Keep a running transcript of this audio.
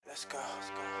Let's go.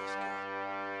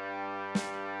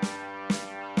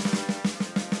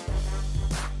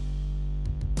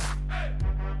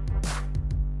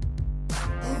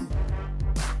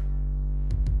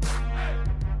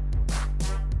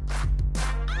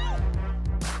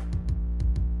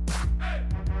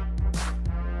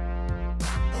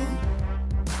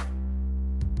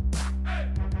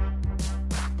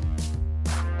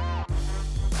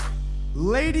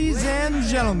 Ladies and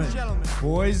gentlemen,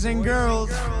 boys and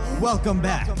girls, welcome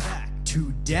back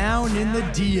to Down in the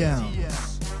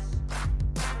DMs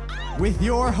with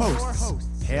your hosts,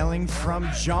 hailing from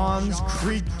Johns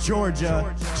Creek,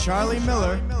 Georgia, Charlie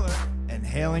Miller, and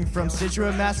hailing from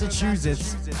Scituate,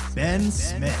 Massachusetts, Ben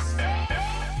Smith.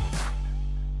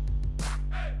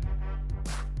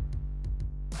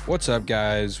 What's up,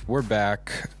 guys? We're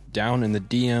back. Down in the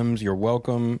DMs. You're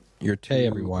welcome. Your two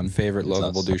everyone. favorite It's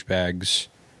lovable us. douchebags.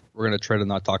 We're going to try to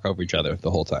not talk over each other the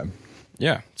whole time,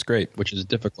 Yeah, it's great. which is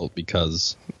difficult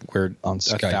because We're on a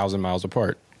Skype. 1,000 miles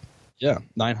apart.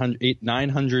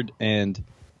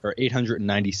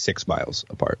 896 miles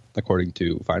apart, according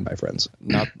to Find My Friends.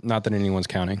 Not that anyone's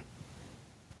counting.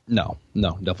 No,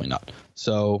 definitely not.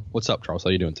 So, what's up, Charles? How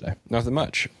you doing today? Nothing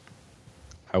much.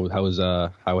 How has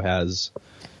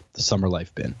the summer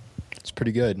life been? It's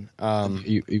pretty good.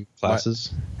 You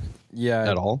classes Yeah.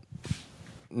 at all?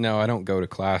 No, I don't go to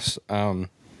class.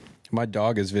 My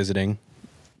dog is visiting.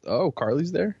 Oh,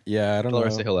 Carly's there. Yeah, I don't Tell know.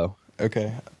 her I say hello.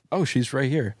 Okay. Oh, she's right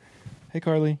here. Hey,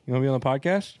 Carly, you want to be on the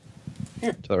podcast?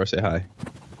 Tell her I say hi.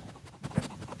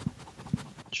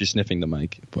 She's sniffing the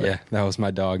mic. But Yeah, that was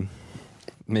my dog.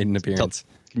 Made an appearance.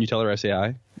 Can you tell her I say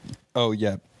hi? Oh,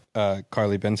 yeah.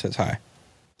 Carly, Ben says hi.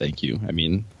 Thank you. I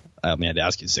mean, I only had to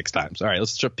ask you 6 times. All right,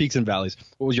 let's check peaks and valleys.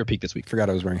 What was your peak this week? Forgot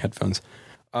I was wearing headphones.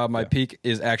 My peak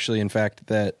is actually, in fact,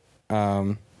 that.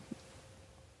 No,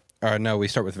 we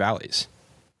start with valleys.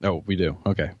 Oh, we do.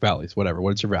 Okay, valleys. Whatever.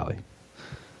 What is your valley?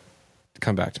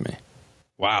 Come back to me.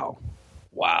 Wow.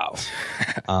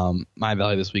 My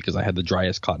valley this week is I had the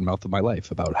driest cotton mouth of my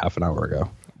life about half an hour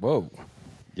ago. Whoa.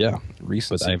 Yeah,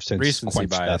 Recency, but I have since recency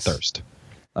quenched bias. that thirst.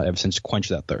 I have since quenched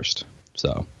that thirst.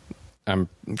 So I'm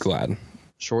glad.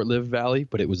 short-lived valley,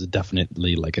 but it was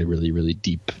definitely like a really, really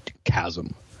deep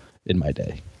chasm in my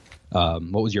day.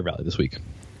 What was your valley this week?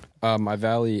 My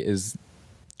valley is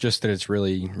just that it's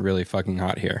really, really fucking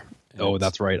hot here. Oh, It's-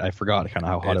 that's right. I forgot kind of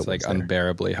how hot it It's was. like there.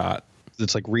 unbearably hot.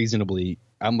 It's like reasonably.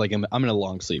 I'm in a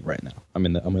long sleeve right now. I'm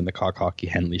in the Cock Hockey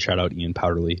Henley. Shout out Ian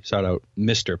Powderly. Shout out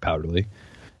Mr. Powderly.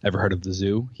 Ever heard of the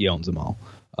Zoo? He owns them all.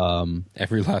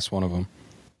 Every last one of them.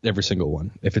 Every single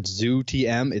one. If it's Zoo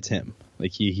TM, it's him.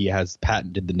 Like he has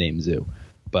patented the name Zoo.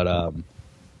 But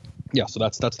yeah. So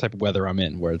that's the type of weather I'm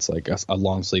in, where it's like a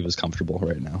long sleeve is comfortable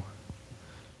right now.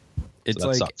 It's that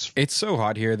like sucks. it's so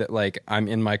hot here that like I'm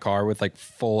in my car with like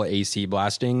full AC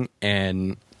blasting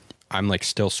and I'm like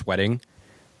still sweating.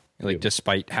 Like Ew.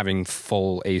 despite having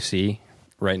full AC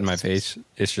right in my face,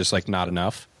 it's just like not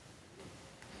enough.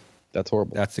 That's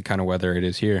horrible. That's the kind of weather it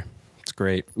is here. It's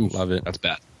great. Oof, Love it. That's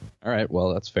bad. All right.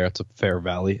 Well, that's fair. It's a fair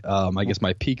valley. I guess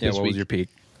my peak Yeah, this what week was your peak?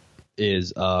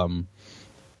 is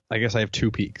I guess I have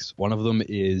 2 peaks. One of them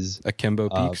is Akimbo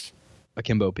Peaks?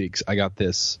 Akimbo Peaks. I got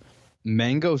this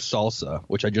mango salsa,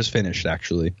 which I just finished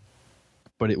actually,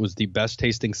 but it was the best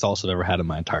tasting salsa I've ever had in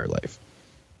my entire life.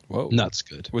 Whoa. Nuts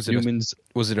good. Was it Newman's?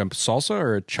 Was it a salsa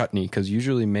or a chutney? Because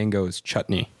usually mango is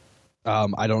chutney.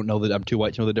 I don't know that I'm too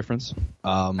white to know the difference.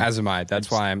 As am I. That's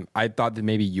why I thought that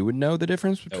maybe you would know the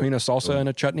difference between a salsa and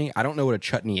a chutney. I don't know what a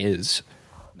chutney is.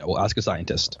 No, we'll ask a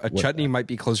scientist. A chutney might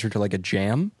be closer to like a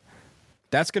jam.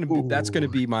 That's gonna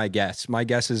be my guess. My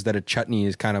guess is that a chutney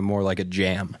is kind of more like a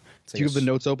jam. It's Do like you have the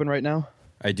notes open right now?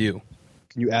 I do.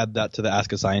 Can you add that to the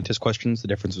ask a scientist questions? The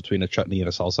difference between a chutney and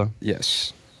a salsa?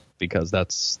 Yes. Because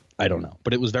I don't know,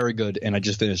 but it was very good, and I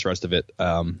just finished the rest of it,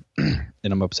 and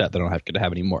I'm upset that I don't have to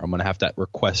have any more. I'm gonna have to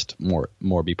request more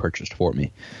be purchased for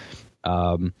me.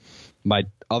 My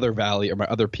other valley or my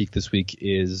other peak this week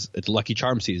is it's Lucky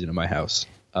Charms season in my house.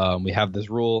 We have this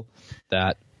rule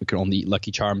that we can only eat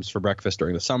Lucky Charms for breakfast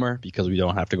during the summer because we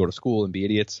don't have to go to school and be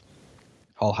idiots.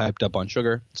 All hyped up on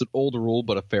sugar. It's an old rule,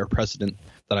 but a fair precedent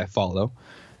that I follow.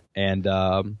 And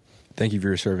Thank you for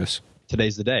your service.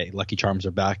 today's the day. Lucky Charms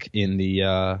are back in the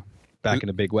in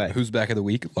a big way. Who's back of the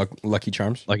week? Lucky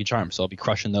Charms. Lucky Charms. So I'll be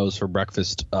crushing those for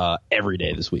breakfast every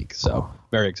day this week. So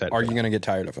very excited. Are for you that. gonna get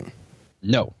tired of them?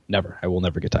 No, never. I will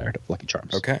never get tired of Lucky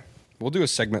Charms. Okay. We'll do a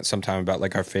segment sometime about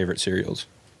like our favorite cereals.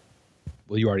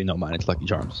 Well, you already know mine. It's Lucky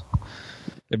Charms.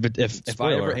 If I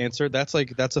Spoiler. ever answer, that's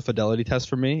a fidelity test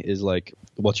for me. Is like,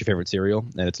 what's your favorite cereal?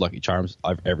 And it's Lucky Charms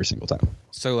every single time.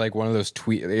 So like one of those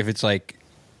tweet if it's like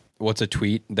what's a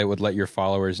tweet that would let your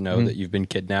followers know that you've been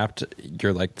kidnapped?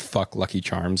 You're like, fuck Lucky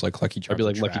Charms. Like Lucky Charms. I'd be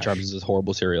like, Lucky Charms is this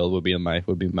horrible cereal. Would be my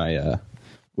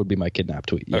kidnap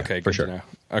tweet. Yeah, okay, for good sure. to know.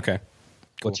 Okay.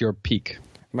 What's your peak?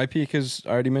 My peak is, I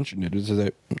already mentioned it. Is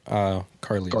it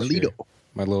Carly? Garlido.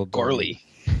 My little Carly.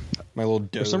 My little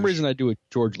For some reason, I do a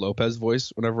George Lopez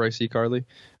voice whenever I see Carly.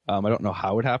 I don't know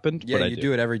how it happened. Yeah, but you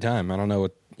do it every time. I don't know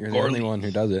what. You're the only one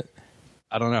who does it.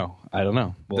 I don't know.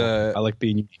 Well, I like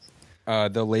being unique.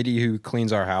 The lady who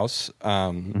cleans our house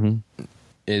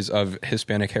is of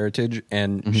Hispanic heritage,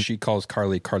 and she calls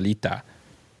Carly Carlita.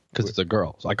 Because it's a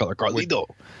girl. So I call her Carlito.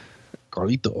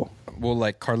 Carlito. Well,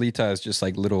 like Carlita is just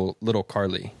like little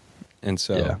Carly. And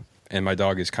so, and my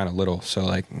dog is kind of little, so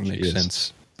like it makes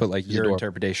sense. But like your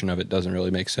interpretation of it doesn't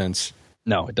really make sense.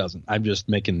 No, it doesn't. I'm just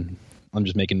making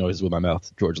noises with my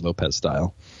mouth, George Lopez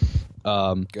style.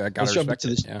 Let's jump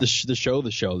into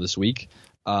the show this week.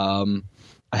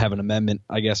 I have an amendment,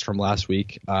 I guess, from last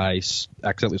week. I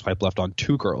accidentally swiped left on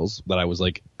 2 girls that I was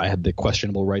like, I had the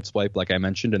questionable right swipe, like I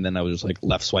mentioned, and then I was just like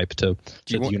left swipe to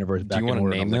the universe back. Do you want to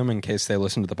name them in case they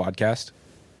listen to the podcast?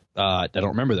 I don't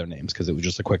remember their names because it was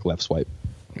just a quick left swipe.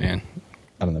 Man,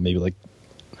 I don't know, maybe like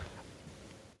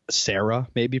Sarah,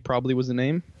 probably was the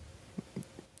name.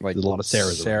 Like there's a lot of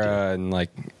Sarahs. Sarah and like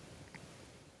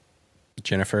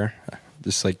Jennifer.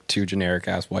 Just like 2 generic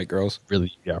ass white girls.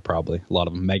 Really? Yeah, probably. A lot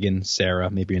of them. Megan, Sarah,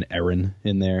 maybe an Erin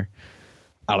in there.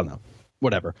 I don't know.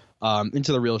 Whatever.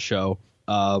 Into the real show.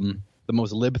 The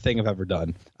most lib thing I've ever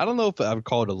done. I don't know if I would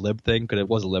call it a lib thing, because it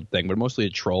was a lib thing, but mostly a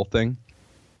troll thing.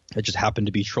 It just happened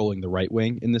to be trolling the right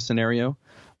wing in this scenario.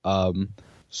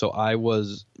 So I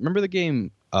was... Remember the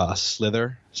game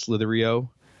Slitherio?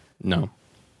 No.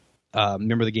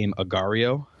 Remember the game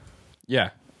Agario?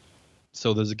 Yeah.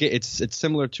 So there's it's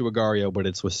similar to Agario, but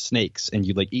it's with snakes, and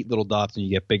you like eat little dots and you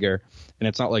get bigger. And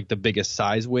it's not like the biggest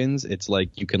size wins. It's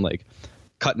like you can like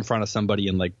cut in front of somebody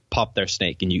and like pop their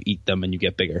snake, and you eat them and you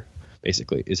get bigger.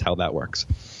 Basically, is how that works.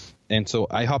 And so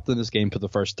I hopped in this game for the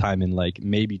first time in like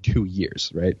maybe 2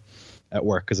 years, right, at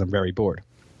work because I'm very bored.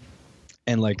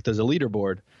 And like there's a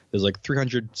leaderboard. There's like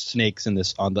 300 snakes in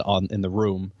this in the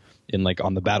room in like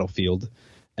on the battlefield.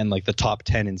 And like the top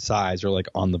 10 in size are like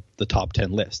on the top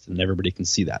 10 list, and everybody can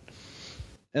see that.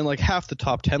 And like half the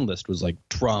top 10 list was like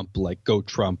Trump, like go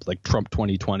Trump, like Trump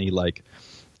 2020, like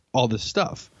all this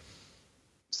stuff.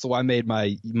 So I made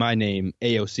my name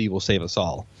AOC will save us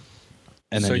all.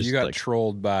 And so then you got like,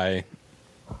 trolled by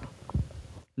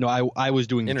no, I was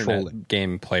doing internet trolling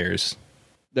game players.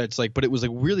 That's like, but it was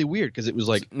like really weird because it was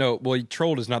like no, well,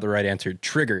 trolled is not the right answer.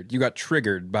 Triggered. You got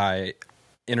triggered by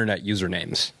internet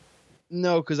usernames.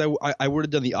 No, because I would have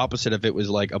done the opposite if it was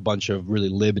like a bunch of really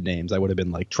lib names. I would have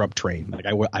been like Trump train. Like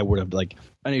I would have like,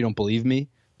 I know you don't believe me,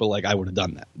 but like I would have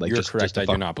done that. Like you're correct. I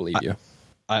do not believe you.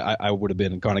 I would have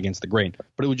been gone against the grain.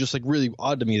 But it was just like really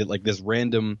odd to me that like this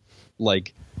random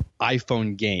like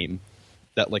iPhone game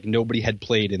that like nobody had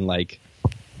played in like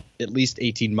at least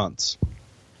 18 months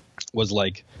was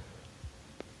like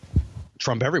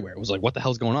Trump everywhere. It was like, what the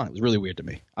hell's going on? It was really weird to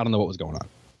me. I don't know what was going on.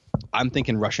 I'm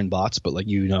thinking Russian bots, but like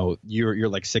you're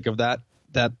like sick of that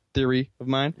theory of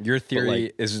mine. Your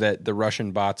theory is that the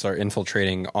Russian bots are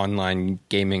infiltrating online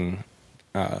gaming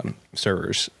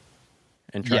servers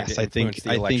and trying to influence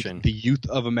the election. I think the youth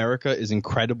of America is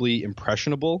incredibly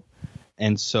impressionable,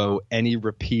 and so any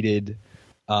repeated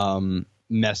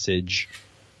message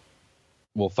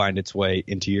will find its way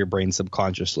into your brain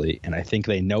subconsciously, and I think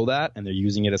they know that, and they're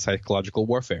using it as psychological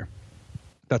warfare.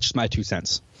 That's just my 2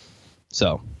 cents.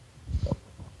 So.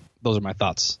 Those are my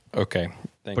thoughts. Okay.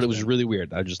 Thanks, but it was really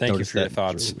weird. I just Thank noticed you for that. your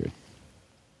thoughts. Really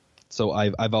so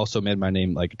I've also made my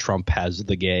name like Trump has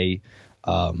the gay,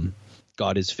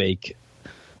 God is fake.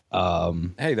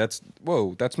 Hey, that's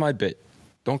my bit.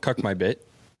 Don't cuck my bit.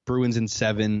 Bruins in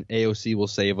 7. AOC will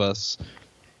save us.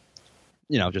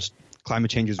 You know, just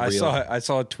climate change is real. I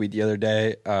saw a tweet the other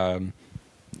day.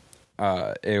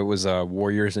 It was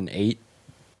Warriors in 8.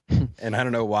 And I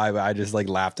don't know why, but I just like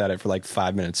laughed at it for like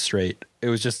 5 minutes straight. It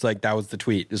was just like that was the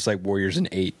tweet, just like Warriors in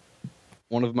 8.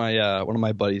 One of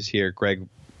my buddies here, Greg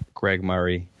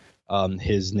Murray,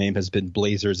 his name has been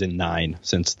Blazers in 9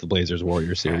 since the Blazers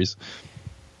Warriors series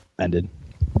ended.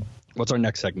 What's our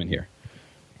next segment here?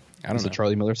 I don't know. Is it a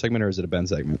Charlie Miller segment or is it a Ben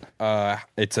segment?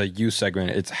 It's a you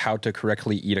segment. It's how to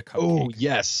correctly eat a cupcake. Oh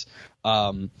yes.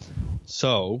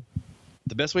 So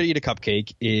the best way to eat a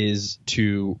cupcake is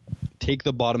to take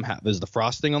the bottom half. There's the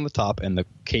frosting on the top and the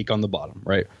cake on the bottom,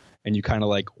 right? And you kind of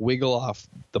like wiggle off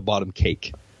the bottom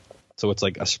cake. So it's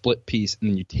like a split piece, and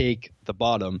then you take the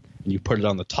bottom and you put it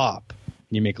on the top,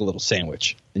 you make a little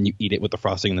sandwich and you eat it with the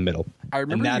frosting in the middle. I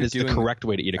remember and that is the correct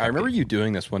way to eat a cupcake. I remember you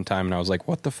doing this one time, and I was like,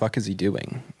 "What the fuck is he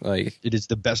doing?" Like, it is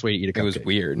the best way to eat a cupcake. It was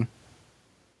weird.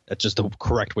 That's just the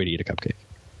correct way to eat a cupcake.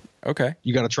 Okay,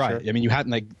 you got to try it. I mean, you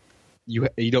hadn't like you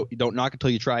don't knock until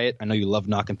you try it. I know you love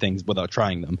knocking things without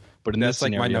trying them, but in that's this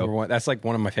scenario, my number one. That's like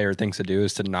one of my favorite things to do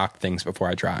is to knock things before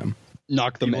I try them.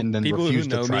 Knock them and then refuse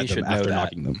to try them after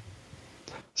knocking them.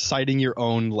 Citing your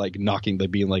own like knocking,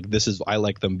 like being like, "This is I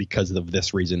like them because of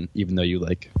this reason," even though you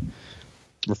like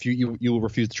you will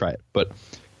refuse to try it. But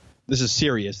this is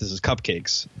serious. This is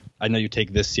cupcakes. I know you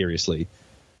take this seriously.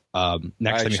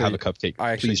 Next time you have a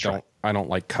cupcake, please try. I don't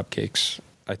like cupcakes.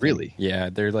 Really? Yeah,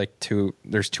 they're like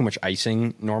there's too much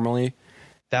icing normally.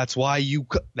 That's why you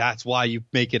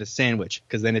make it a sandwich,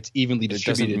 because then it's evenly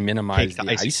distributed. It doesn't minimize the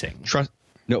icing.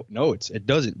 No, it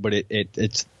doesn't. But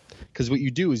it's because what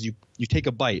you do is you take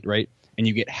a bite, right, and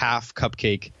you get half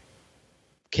cupcake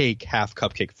cake, half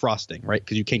cupcake frosting, right?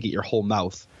 Because you can't get your whole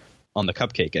mouth on the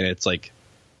cupcake, and it's like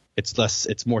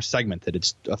it's more segmented.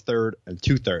 It's a third and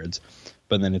 2/3,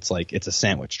 but then it's like it's a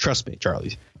sandwich. Trust me,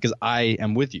 Charlie, because I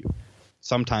am with you.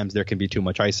 Sometimes there can be too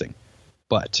much icing,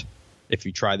 but if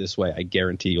you try this way, I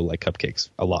guarantee you'll like cupcakes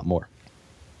a lot more.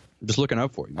 I'm just looking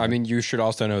out for you, man. I mean, you should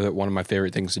also know that one of my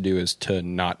favorite things to do is to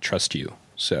not trust you.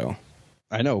 So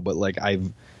I know, but like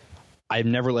I've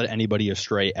never let anybody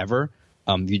astray ever.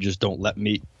 You just don't let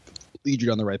me lead you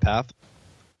down the right path.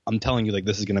 I'm telling you, like,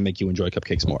 this is going to make you enjoy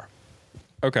cupcakes more.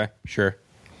 Okay, sure.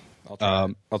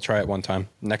 I'll try it one time.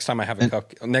 Next time I have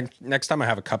a next time I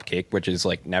have a cupcake, which is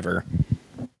like never.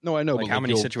 No, I know. Like, how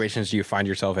many situations do you find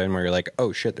yourself in where you're like,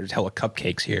 oh shit, there's hella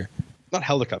cupcakes here? Not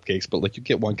hella cupcakes, but like you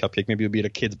get one cupcake. Maybe it'll be at a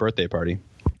kid's birthday party.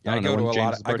 I go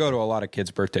to a lot of kids'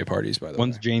 birthday parties. By the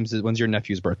way, when's your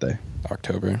nephew's birthday?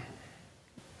 October.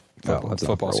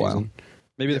 Football season.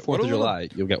 Maybe the 4th of July,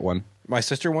 you'll get one. My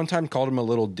sister one time called him a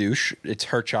little douche. It's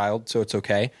her child, so it's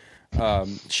okay.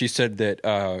 She said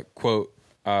that, quote,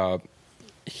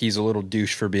 he's a little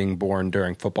douche for being born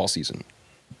during football season.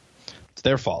 It's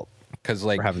their fault. Because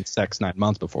like for having sex 9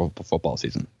 months before football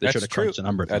season, they should have crunched the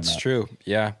numbers. That's true.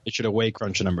 Yeah, they should have way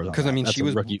crunched the numbers. Because I mean,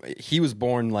 he was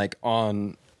born like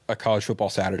on a college football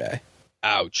Saturday.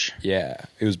 Ouch. Yeah,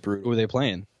 it was brutal. Who were they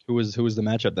playing? Who was the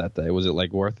matchup that day? Was it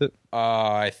like worth it?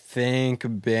 I think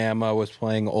Bama was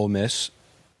playing Ole Miss.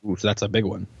 Ooh, so that's a big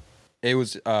one. It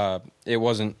was. It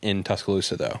wasn't in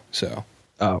Tuscaloosa though. So.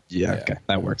 Oh yeah. Okay,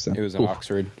 that works then. It was in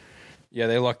Oxford. Yeah,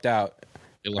 they lucked out.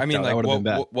 I mean, like,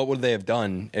 what would they have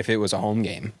done if it was a home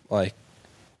game? Like,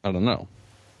 I don't know.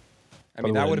 I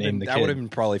mean, that would have been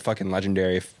probably fucking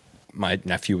legendary if my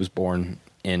nephew was born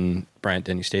in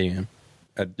Bryant-Denny Stadium.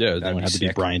 It would have to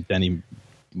be Bryant-Denny,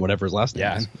 whatever his last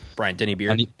name is. Bryant-Denny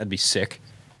Beard. That'd be sick.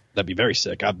 That'd be very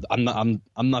sick. I'm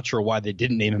not sure why they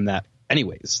didn't name him that.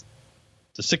 Anyways,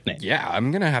 it's a sick name. Yeah, I'm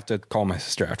gonna have to call my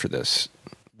sister after this.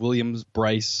 Williams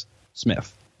Bryce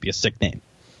Smith. Be a sick name.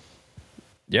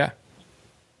 Yeah.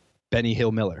 Benny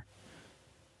Hill Miller.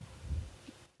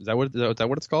 Is that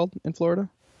what it's called in Florida?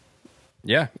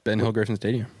 Yeah, Ben Hill Griffin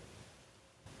Stadium.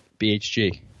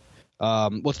 BHG.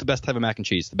 What's the best type of mac and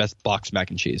cheese? The best boxed mac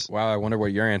and cheese? Wow, I wonder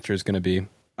what your answer is going to be.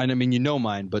 I mean, you know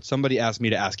mine, but somebody asked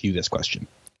me to ask you this question.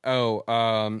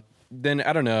 Oh, then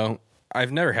I don't know.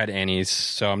 I've never had Annie's,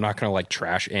 so I'm not going to like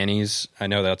trash Annie's. I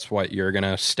know that's what you're going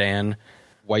to stan.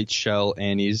 White shell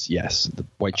Annie's, yes, the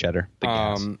white cheddar.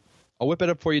 I'll whip it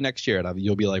up for you next year, and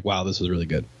you'll be like, wow, this was really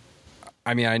good.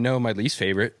 I mean, I know my least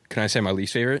favorite. Can I say my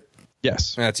least favorite?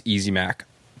 Yes. That's Easy Mac.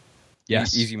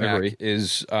 Yes. Easy Mac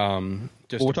is just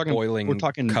a boiling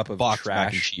cup of box trash.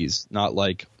 Mac and cheese, not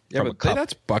like from a cup.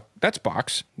 That's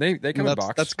box. They come in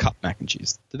box. That's cup mac and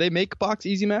cheese. Do they make box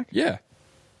Easy Mac? Yeah.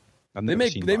 They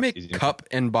make cup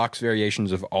and box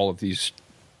variations of all of these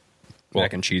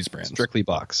mac and cheese brands. Strictly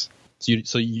box.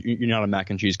 So you're not a mac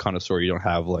and cheese connoisseur. You don't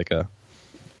have like a...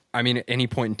 I mean, at any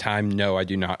point in time, no, I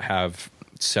do not have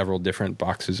several different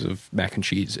boxes of mac and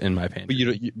cheese in my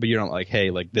pantry. But you don't like, hey,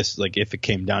 like this, like if it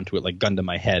came down to it, like gun to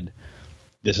my head,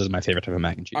 this is my favorite type of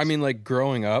mac and cheese. I mean, like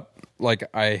growing up, like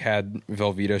I had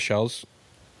Velveeta shells.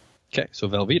 Okay, so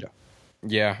Velveeta.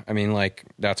 Yeah, I mean, like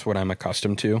that's what I'm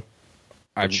accustomed to.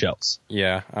 Shells.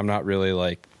 Yeah, I'm not really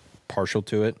like partial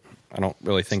to it. I don't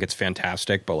really think it's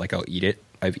fantastic, but like I'll eat it.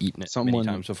 I've eaten it many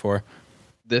times before.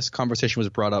 This conversation was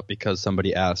brought up because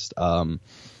somebody asked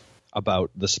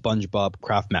about the SpongeBob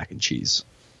Kraft mac and cheese,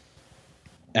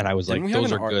 and I was like,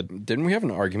 "Those are good." Didn't we have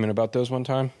an argument about those one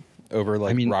time over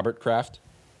Robert Kraft?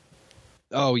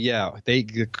 Oh yeah,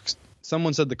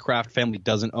 someone said the Kraft family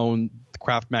doesn't own the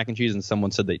Kraft mac and cheese, and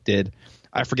someone said they did.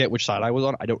 I forget which side I was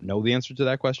on. I don't know the answer to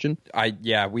that question.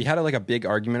 We had a big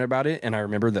argument about it, and I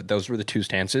remember that those were the two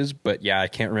stances. But yeah, I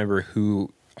can't remember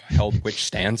who held which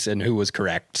stance and who was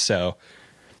correct. So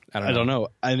I don't know.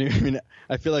 I mean,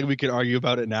 I feel like we could argue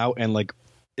about it now, and like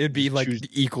it'd be like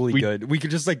equally good. We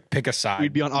could just like pick a side.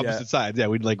 We'd be on opposite sides. Yeah,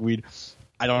 we'd.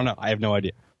 I don't know. I have no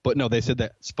idea. But no, they said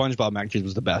that SpongeBob mac and cheese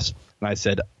was the best, and I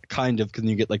said kind of, because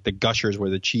you get like the gushers where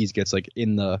the cheese gets like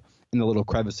in the little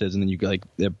crevices, and then you get like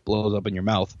it blows up in your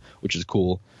mouth, which is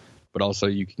cool. But also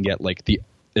you can get like it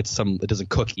doesn't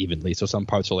cook evenly, so some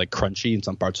parts are like crunchy and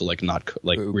some parts are like not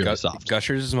really soft.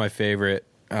 Gushers is my favorite.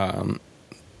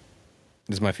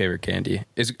 This is my favorite candy.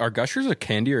 Are Gushers a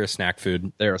candy or a snack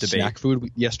food? They're a snack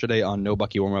food. Yesterday on No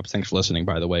Bucky Warm Ups, thanks for listening,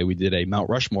 by the way, we did a Mount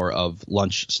Rushmore of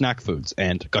lunch snack foods,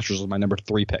 and Gushers was my number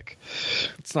 3 pick.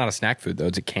 It's not a snack food, though.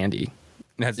 It's a candy.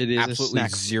 It is absolutely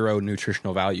zero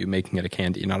nutritional value, making it a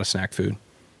candy, not a snack food.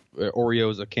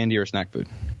 Oreos a candy or a snack food?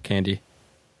 Candy.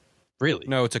 Really?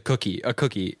 No, it's a cookie.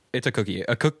 It's a cookie.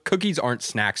 Cookies aren't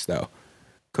snacks, though.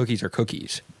 Cookies are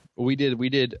cookies. We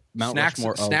did Mount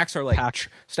Rushmore. Snacks are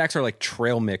like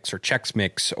trail mix or Chex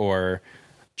Mix or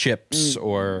chips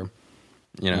or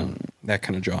that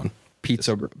kind of John.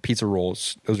 Pizza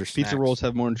rolls. Those are snacks. Pizza rolls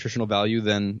have more nutritional value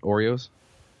than Oreos.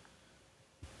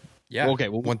 Yeah. Okay.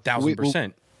 Well,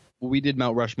 1,000%. We did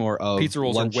Mount Rushmore of pizza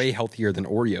rolls lunch. are way healthier than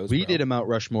Oreos. We did a Mount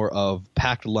Rushmore of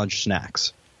packed lunch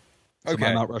snacks. So okay.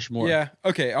 My Mount Rushmore. Yeah.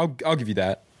 Okay. I'll give you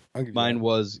that. Mine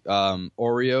was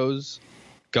Oreos,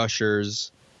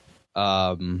 Gushers.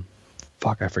 I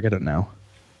forget it now.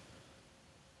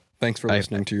 Thanks for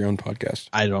listening to your own podcast.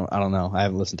 I don't know. I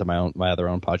haven't listened to my other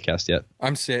own podcast yet.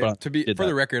 I'm saying for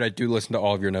the record, I do listen to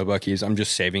all of your No Buckies. I'm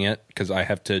just saving it because I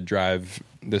have to drive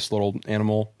this little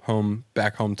animal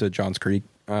back home to Johns Creek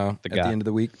at the end of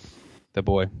the week. The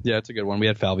boy. Yeah, it's a good one. We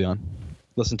had Falvey on.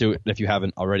 Listen to it if you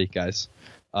haven't already, guys.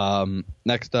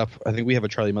 Next up, I think we have a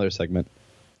Charlie Miller segment.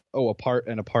 Oh, a part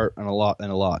and a lot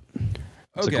and a lot.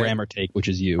 It's a grammar take, which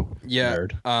is you. Yeah.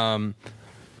 Nerd.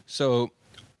 So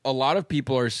a lot of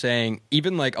people are saying,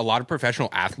 even like a lot of professional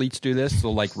athletes do this.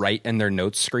 They'll like write in their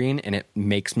notes screen, and it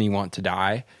makes me want to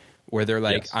die. Where they're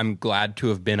like, yes. I'm glad to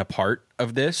have been a part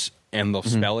of this, and they'll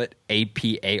spell it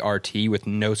APART with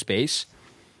no space,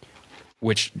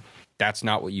 which that's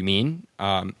not what you mean.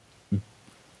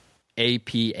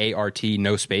 APART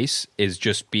no space is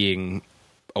just being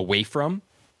away from.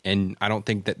 And I don't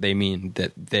think that they mean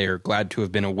that they're glad to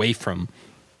have been away from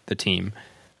the team.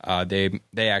 They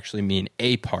actually mean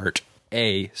a part,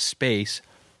 a space,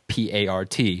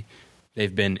 PART.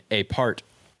 They've been a part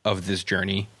of this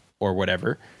journey or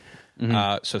whatever.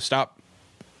 So stop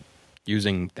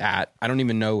using that. I don't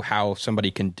even know how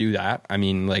somebody can do that. I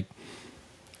mean, like,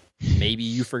 maybe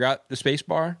you forgot the space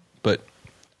bar, but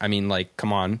I mean, like,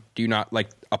 come on. Do you not, like,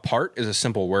 a part is a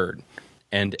simple word.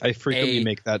 And I frequently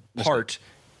make that mistake. Part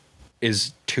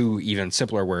is 2 even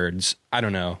simpler words. I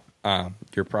don't know.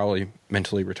 You're probably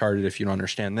mentally retarded if you don't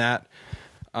understand that.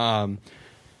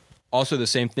 Also, the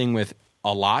same thing with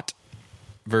a lot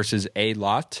versus a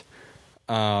lot.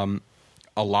 A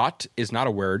lot is not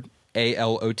a word.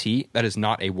 ALOT, that is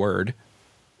not a word.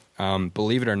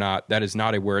 Believe it or not, that is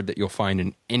not a word that you'll find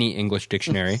in any English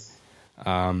dictionary.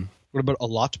 What about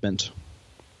allotment?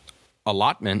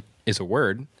 Allotment is a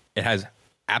word. It has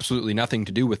absolutely nothing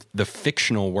to do with the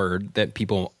fictional word that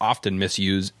people often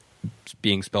misuse,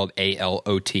 being spelled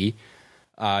ALOT.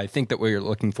 I think that what you're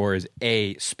looking for is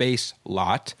a space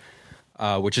lot,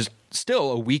 which is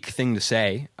still a weak thing to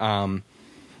say.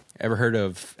 Ever heard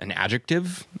of an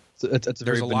adjective? It's a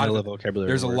very vanilla vocabulary.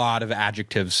 There's a lot of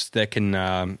adjectives that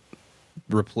can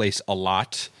replace a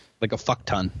lot. Like a fuck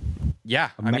ton.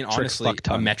 Yeah. I mean, honestly,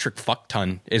 a metric fuck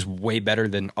ton is way better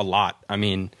than a lot. I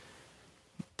mean,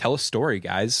 tell a story,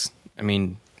 guys. I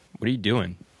mean, what are you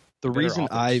doing? The reason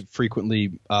I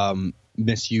frequently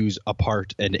misuse a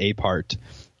part and a part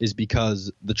is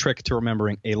because the trick to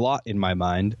remembering a lot in my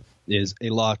mind is a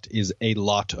lot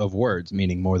of words,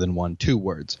 meaning more than 1, 2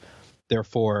 words.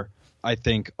 Therefore, I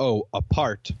think, a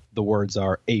part, the words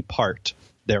are a part.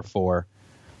 Therefore,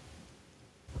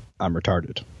 I'm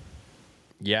retarded.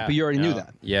 Yeah. But you already knew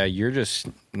that. Yeah, you're just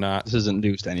not. This isn't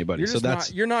news to anybody.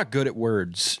 You're not good at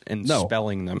words and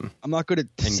spelling them. I'm not good at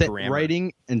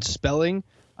writing and spelling.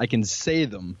 I can say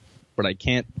them, but I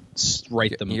can't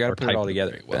write them. You got to put it all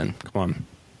together, Ben. Come on.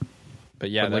 But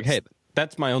yeah,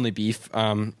 that's my only beef.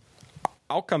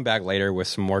 I'll come back later with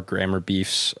some more grammar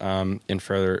beefs in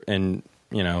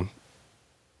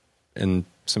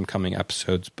some coming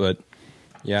episodes. But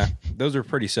yeah, those are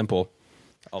pretty simple.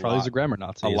 Charlie's a grammar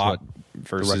Nazi. A lot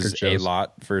versus a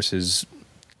lot versus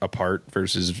a part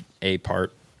versus a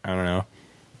part. I don't know.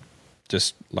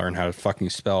 Just learn how to fucking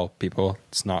spell, people.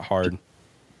 It's not hard.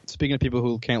 Speaking of people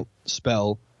who can't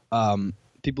spell,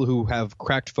 people who have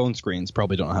cracked phone screens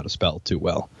probably don't know how to spell too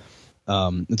well.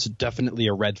 It's definitely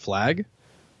a red flag.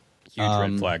 Huge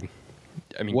red flag.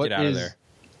 I mean, get out of there.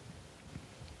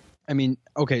 I mean,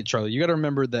 okay, Charlie, you got to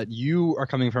remember that you are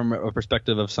coming from a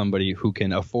perspective of somebody who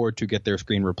can afford to get their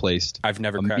screen replaced. I've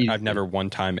never one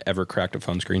time ever cracked a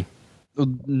phone screen.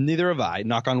 Neither have I.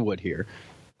 Knock on wood here.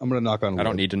 I'm going to knock on wood. I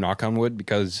don't need to knock on wood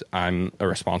because I'm a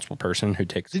responsible person who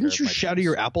takes care of my Didn't you shatter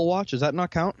your Apple Watch? Does that not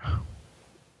count?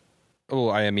 Oh,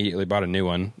 I immediately bought a new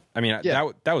one. I mean,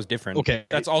 that was different. Okay.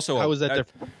 That's also how was that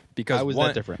different? Because how was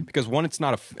that different? Because one, it's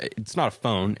not a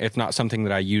phone. It's not something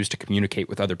that I use to communicate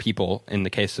with other people in the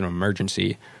case of an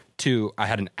emergency. Two, I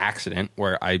had an accident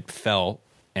where I fell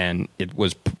and it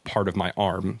was part of my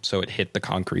arm, so it hit the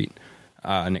concrete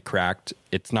and it cracked.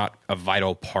 It's not a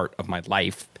vital part of my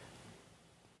life.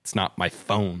 It's not my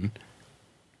phone.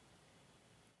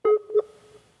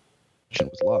 It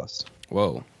was lost.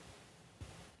 Whoa.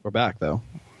 We're back though.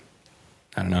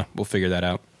 I don't know. We'll figure that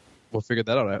out. We'll figure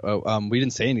that out. We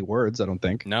didn't say any words, I don't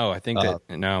think. No, I think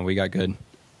no, we got good.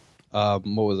 What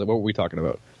was it? What were we talking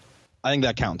about? I think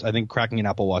that counts. I think cracking an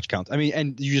Apple Watch counts. I mean,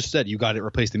 and you just said you got it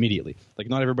replaced immediately. Like,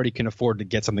 not everybody can afford to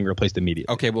get something replaced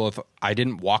immediately. Okay, well, if I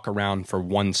didn't walk around for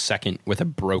 1 second with a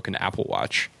broken Apple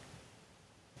Watch.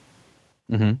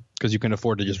 Because you can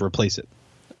afford to just replace it.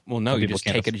 Well, no, you just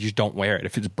take it. You just don't wear it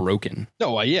if it's broken.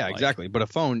 No, yeah, exactly. But a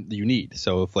phone you need.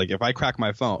 So if I crack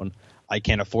my phone, I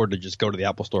can't afford to just go to the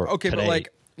Apple store. Okay, today. but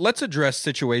like, let's address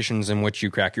situations in which you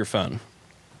crack your phone.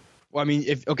 Well, I mean,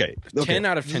 10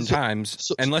 out of 10 times,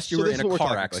 unless you were in a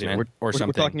car accident or something.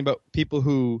 We're talking about people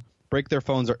who break their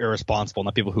phones are irresponsible,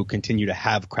 not people who continue to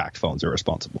have cracked phones are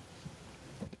irresponsible.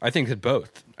 I think that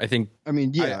both.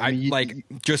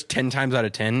 Just 10 times out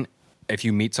of 10, if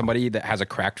you meet somebody that has a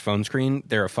cracked phone screen,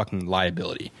 they're a fucking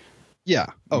liability. Yeah.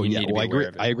 Oh, you yeah. Well,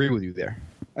 I agree with you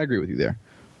there.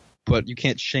 But you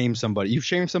can't shame somebody. You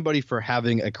shame somebody for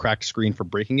having a cracked screen for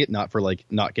breaking it, not for like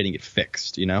not getting it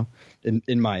fixed, you know,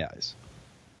 in my eyes.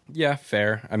 Yeah,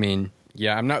 fair. I mean,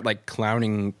 yeah, I'm not like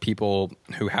clowning people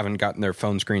who haven't gotten their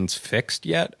phone screens fixed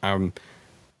yet. I'm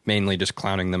mainly just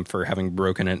clowning them for having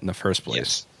broken it in the first place.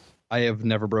 Yes. I have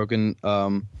never broken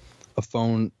a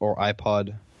phone or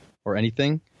iPod or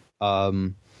anything.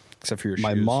 Except for your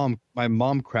my shoes. My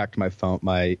mom cracked my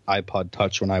iPod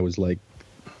Touch when I was like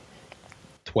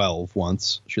 12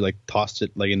 once. She like tossed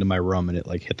it like into my room and it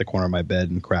like hit the corner of my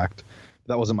bed and cracked.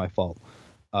 That wasn't my fault.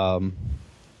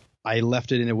 I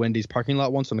left it in a Wendy's parking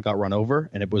lot once when it got run over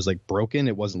and it was like broken.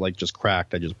 It wasn't like just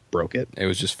cracked. I just broke it. It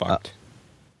was just fucked.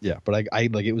 Yeah, but I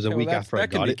like it was a week after I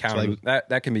got it.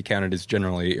 That can be counted as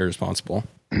generally irresponsible.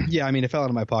 Yeah, I mean, it fell out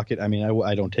of my pocket. I mean,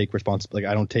 I don't take responsibility.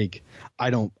 Like,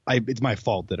 it's my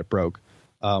fault that it broke.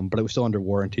 But it was still under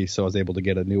warranty, so I was able to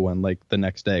get a new one like the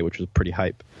next day, which was pretty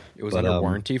hype. It was under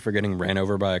warranty for getting ran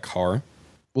over by a car?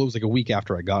 Well, it was like a week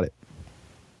after I got it.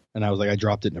 And I was like, I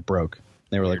dropped it and it broke. And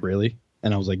they were like, really?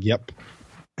 And I was like, yep.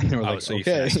 And they were like, so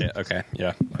okay. Okay,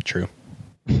 yeah, true.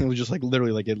 It was just like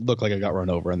literally like it looked like I got run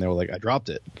over, and they were like, I dropped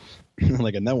it.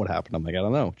 Like, and then what happened? I'm like, I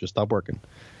don't know. Just stopped working.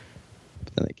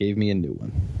 But then they gave me a new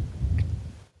one.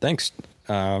 Thanks,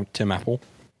 Tim Apple.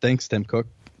 Thanks, Tim Cook.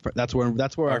 That's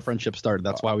where our friendship started.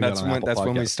 That's why we got on Apple That's Podcast.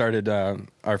 when we started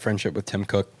our friendship with Tim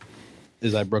Cook.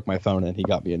 Is I broke my phone and he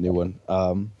got me a new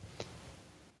one.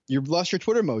 You lost your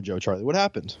Twitter mojo, Charlie. What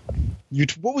happened?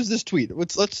 What was this tweet?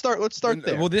 Let's start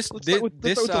there. Well, let's start with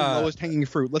the lowest hanging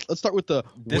fruit. Let's start with the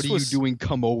what are you doing?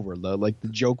 Come over the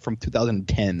joke from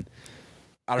 2010.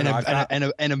 I don't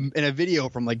know. And a video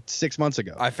from like 6 months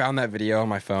ago. I found that video on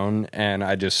my phone and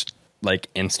I just like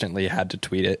instantly had to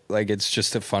tweet it. Like, it's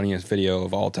just the funniest video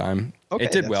of all time. Okay,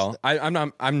 it did well.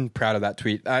 I'm proud of that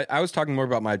tweet. I was talking more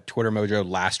about my Twitter mojo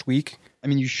last week. I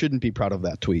mean, you shouldn't be proud of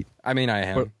that tweet. I mean, I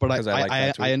am. But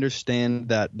I understand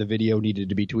that the video needed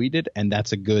to be tweeted, and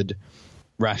that's a good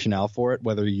rationale for it.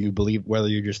 Whether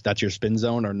you're just that's your spin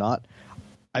zone or not,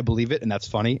 I believe it, and that's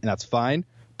funny and that's fine.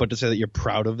 But to say that you're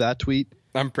proud of that tweet,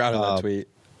 I'm proud of that tweet.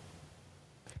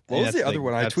 What was the other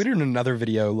one? I tweeted in another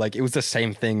video. Like, it was the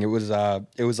same thing. It was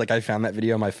like I found that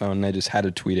video on my phone and I just had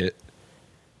to tweet it.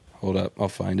 Hold up, I'll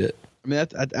find it. I mean, I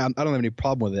don't have any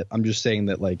problem with it. I'm just saying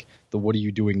that like the what are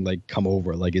you doing? Like, come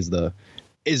over. Like, is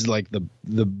like the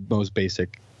most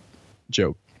basic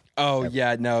joke. Oh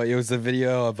yeah, no, it was the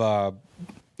video of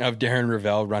Darren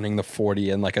Ravel running the 40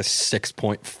 in like a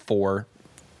 6.4.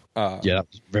 Yeah, that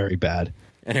was very bad.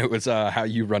 And it was how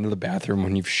you run to the bathroom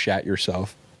when you've shat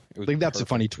yourself. I think that's perfect. A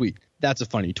funny tweet. That's a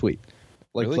funny tweet.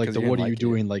 Like, really? Like the what are you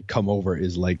doing? Like, come over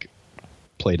is like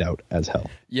played out as hell.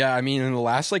 Yeah, I mean, in the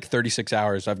last like 36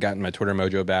 hours, I've gotten my Twitter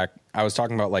mojo back. I was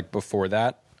talking about like before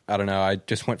that. I don't know. I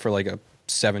just went for like a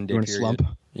 7-day You're in a period.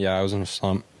 slump? Yeah, I was in a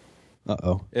slump.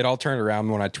 Uh-oh. It all turned around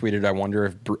when I tweeted, I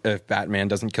wonder if Batman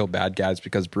doesn't kill bad guys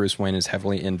because Bruce Wayne is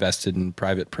heavily invested in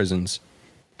private prisons.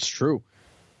 It's true.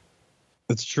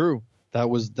 It's true.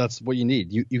 That's what you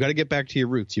need. You got to get back to your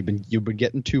roots. You've been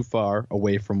getting too far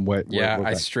away from where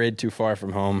I strayed too far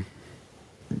from home.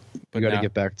 But you got to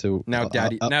get back to now.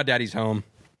 Daddy's home.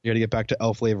 You got to get back to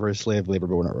elf labor or slave labor,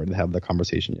 but we're not ready to have that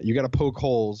conversation yet. You got to poke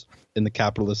holes in the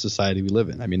capitalist society we live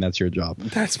in. I mean, that's your job.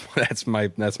 That's my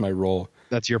role.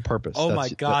 That's your purpose. Oh my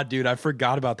god, dude! I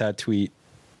forgot about that tweet.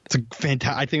 It's a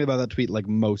fantastic. I think about that tweet like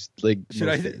most. Like, should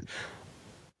most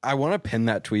I want to pin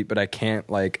that tweet, but I can't.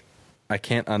 I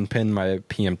can't unpin my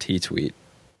PMT tweet.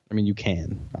 I mean, you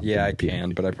can. Yeah, I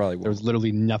can, but I probably won't. There's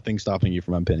literally nothing stopping you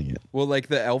from unpinning it. Well, like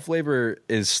the elf labor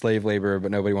is slave labor,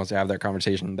 but nobody wants to have that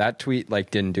conversation. That tweet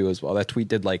didn't do as well. That tweet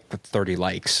did like 30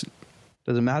 likes.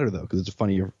 Doesn't matter though, because it's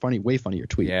a way funnier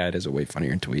tweet. Yeah, it is a way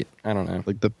funnier tweet. I don't know.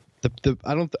 Like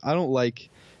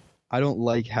I don't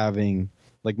like having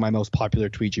like my most popular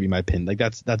tweet should be my pin. Like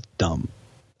that's dumb.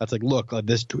 That's like, look,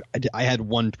 this I had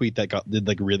one tweet that did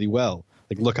like really well.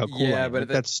 Like, look how cool. Yeah, but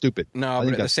that's stupid. No,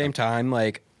 but at the same time,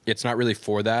 like, it's not really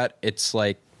for that. It's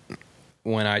like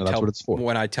when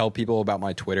I tell people about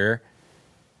my Twitter,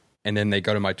 and then they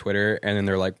go to my Twitter, and then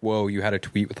they're like, "Whoa, you had a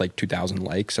tweet with like 2,000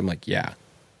 likes." I'm like, "Yeah,"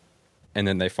 and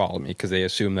then they follow me because they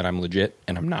assume that I'm legit,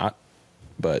 and I'm not.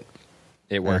 But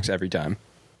it works every time.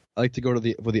 I like to go to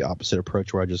the opposite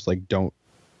approach where I just like don't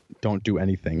do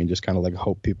anything and just kind of like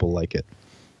hope people like it.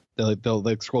 They'll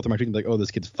like scroll through my tweet and be like, oh,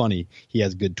 this kid's funny. He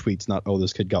has good tweets. Not, oh,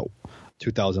 this kid got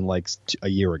 2,000 likes a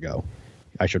year ago.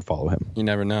 I should follow him. You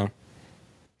never know.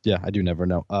 Yeah, I do never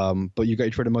know. But you got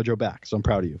your Twitter mojo back, so I'm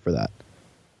proud of you for that.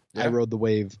 Yeah. I rode the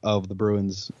wave of the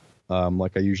Bruins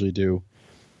like I usually do,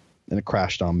 and it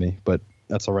crashed on me. But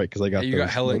that's all right because I got you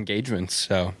got hella engagements.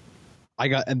 So I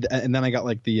got and then I got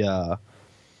like the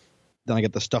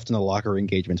stuffed in the locker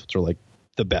engagements, which are like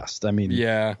the best. I mean,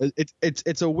 yeah,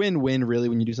 it's a win-win really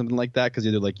when you do something like that because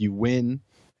either like you win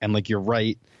and like you're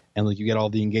right and like you get all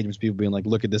the engagements, people being like,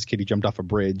 look at this kid, he jumped off a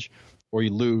bridge, or you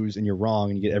lose and you're wrong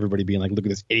and you get everybody being like, look at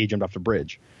this idiot, jumped off the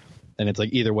bridge. And it's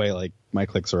like either way, like my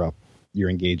clicks are up, you're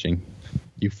engaging,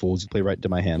 you fools, you play right into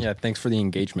my hand. Yeah, thanks for the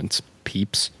engagements,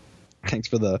 peeps. Thanks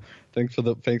for the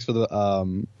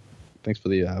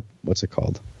what's it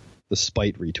called, the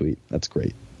spite retweet. That's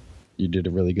great. You did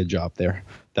a really good job there.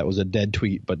 That was a dead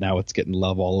tweet, but now it's getting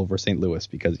love all over St. Louis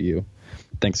because of you.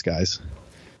 Thanks, guys.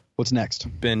 What's next?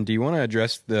 Ben, do you want to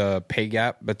address the pay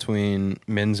gap between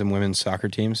men's and women's soccer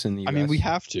teams in the US? I mean, we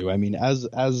have to. I mean, as a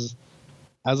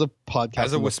podcast,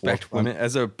 as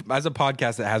a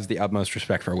podcast that has the utmost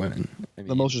respect for women,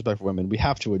 the most respect for women, we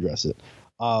have to address it.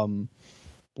 But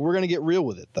we're gonna get real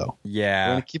with it, though. Yeah,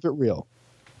 we're gonna keep it real.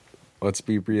 Let's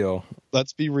be real.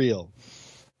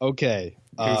 Okay.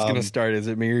 Who's gonna start? Is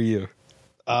it me or you?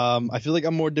 I feel like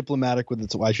I'm more diplomatic with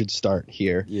it, so I should start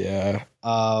here. Yeah.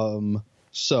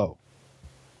 So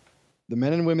the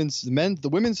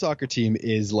women's soccer team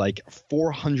is like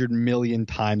 400 million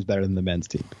times better than the men's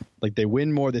team. Like they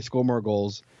win more, they score more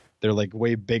goals, they're like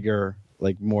way bigger,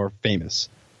 like more famous.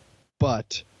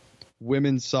 But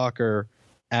women's soccer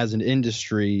as an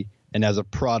industry and as a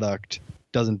product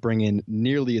doesn't bring in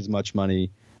nearly as much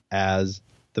money as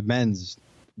the men's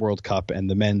World Cup and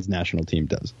the men's national team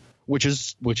does, which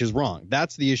is wrong.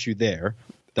 That's the issue there.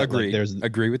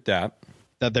 Agree with that.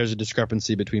 That there's a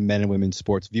discrepancy between men and women's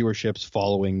sports viewerships,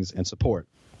 followings, and support.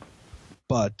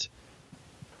 But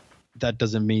that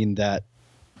doesn't mean that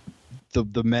the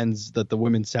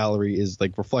women's salary is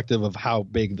like reflective of how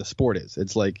big the sport is.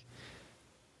 It's like,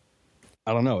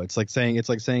 I don't know. It's like saying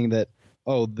that,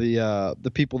 oh,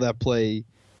 the people that play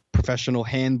professional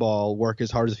handball work as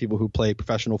hard as people who play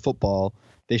professional football.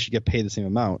 They should get paid the same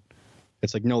amount.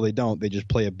 It's like, no, they don't. They just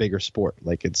play a bigger sport.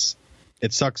 Like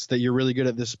it sucks that you're really good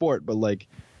at this sport, but like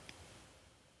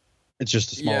it's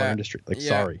just a smaller industry. Like,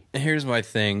 sorry. Here's my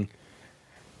thing.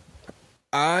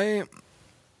 I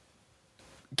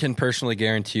can personally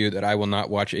guarantee you that I will not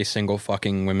watch a single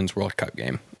fucking Women's World Cup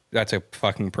game. That's a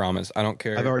fucking promise. I don't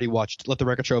care. I've already watched. Let the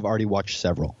record show I've already watched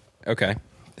several. Okay.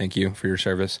 Thank you for your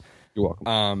service. You're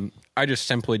welcome. I just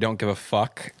simply don't give a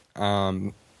fuck.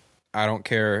 I don't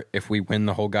care if we win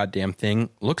the whole goddamn thing.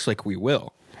 Looks like we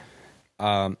will.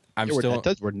 We're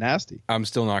nasty. I'm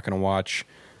still not going to watch.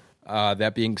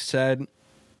 That being said,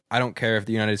 I don't care if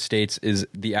the United States is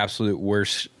the absolute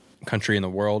worst country in the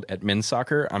world at men's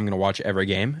soccer. I'm going to watch every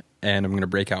game, and I'm going to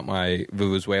break out my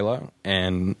Vuvuzela,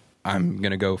 and I'm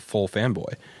going to go full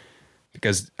fanboy.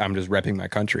 because I'm just repping my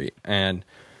country. And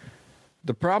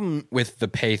the problem with the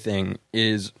pay thing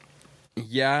is,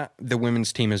 yeah, the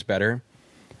women's team is better,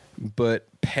 but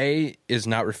pay is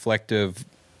not reflective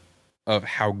of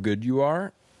how good you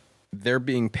are. They're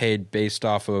being paid based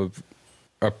off of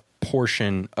a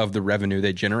portion of the revenue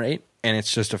they generate. And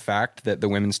it's just a fact that the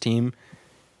women's team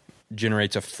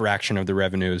generates a fraction of the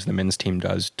revenue as the men's team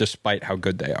does, despite how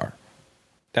good they are.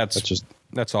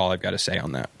 That's all I've got to say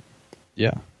on that.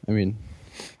 Yeah. I mean,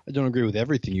 I don't agree with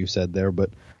everything you said there, but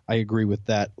I agree with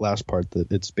that last part,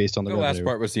 that it's based on the revenue. The last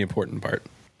part was the important part.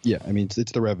 Yeah, I mean,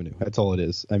 it's the revenue. That's all it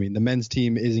is. I mean, the men's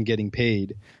team isn't getting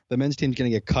paid. The men's team's going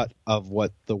to get cut of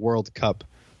what the World Cup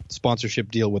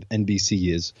sponsorship deal with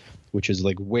NBC is, which is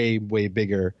like way, way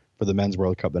bigger for the men's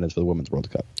World Cup than it is for the women's World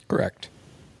Cup. Correct.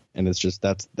 And it's just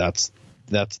that's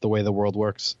the way the world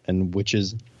works, and which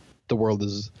is the world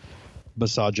is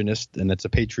misogynist, and it's a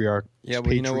patriarch. Yeah,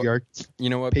 well, you know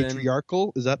what, Ben?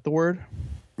 Patriarchal, is that the word?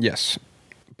 Yes.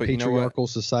 But patriarchal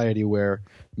society where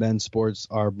men's sports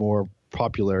are more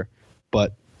popular,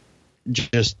 but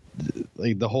just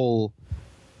like the whole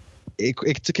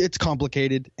it's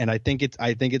complicated, and I think it's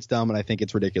dumb, and I think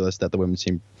it's ridiculous that the women's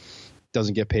team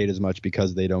doesn't get paid as much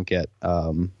because they don't get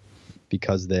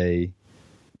because they,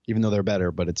 even though they're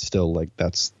better, but it's still like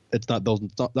it's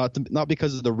not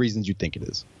because of the reasons you think it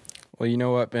is. Well, you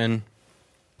know what, Ben?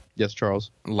 Yes,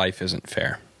 Charles. Life isn't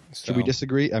fair. So. Should we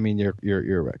disagree? I mean,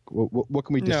 you're right. What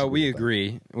can we disagree? No, we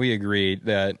agree. We agree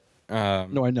that.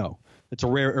 No, I know. It's a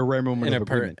rare moment of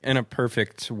agreement. In a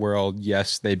perfect world,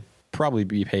 yes, they'd probably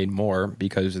be paid more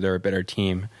because they're a better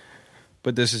team.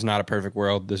 But this is not a perfect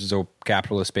world. This is a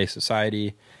capitalist-based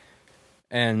society.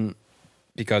 And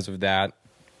because of that,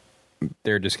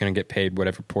 they're just going to get paid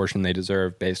whatever portion they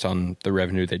deserve based on the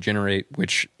revenue they generate,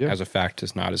 which, as a fact,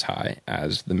 is not as high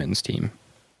as the men's team.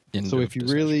 So if you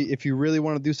really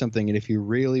want to do something, and if you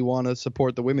really want to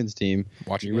support the women's team,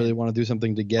 really want to do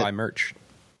something to get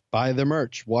buy their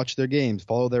merch, watch their games,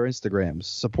 follow their Instagrams,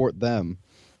 support them,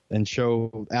 and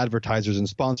show advertisers and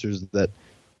sponsors that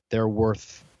they're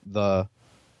worth the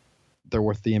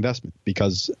investment.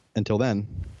 Because until then,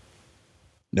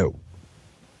 no.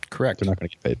 Correct. They're not going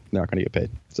to get paid. They're not going to get paid.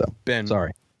 So Ben,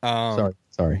 sorry.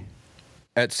 Sorry.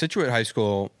 At Scituate High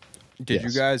School, did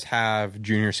you guys have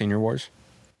junior senior wars?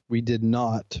 We did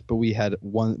not, but we had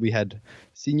one. We had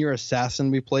senior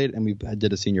assassin we played, and we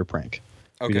did a senior prank.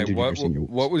 Okay,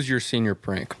 what was your senior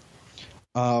prank?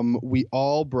 We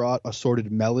all brought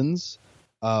assorted melons,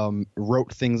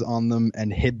 wrote things on them,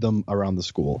 and hid them around the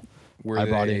school. I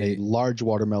brought in a large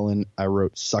watermelon. I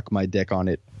wrote "suck my dick" on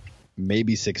it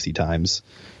maybe 60 times.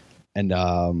 And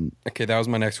okay, that was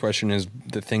my next question. Is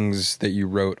the things that you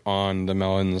wrote on the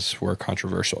melons were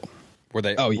controversial? Were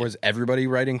they? Was everybody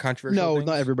writing controversial things?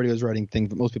 Not everybody was writing things,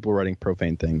 but most people were writing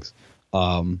profane things.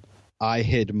 I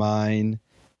hid mine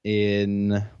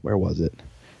in, where was it?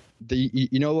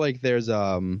 Like there's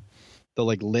the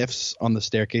like lifts on the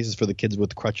staircases for the kids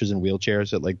with crutches and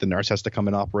wheelchairs that like the nurse has to come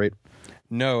and operate.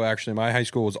 No, actually, my high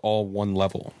school was all one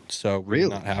level, so we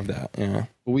did not have that. Yeah,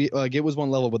 we it was one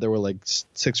level, but there were like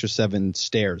 6 or 7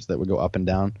 stairs that would go up and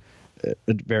down at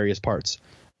various parts,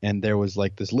 and there was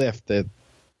like this lift that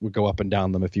would go up and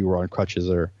down them if you were on crutches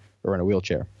or in a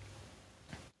wheelchair,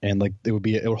 and like it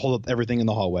would hold up everything in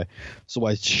the hallway. So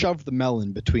I shoved the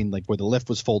melon between like where the lift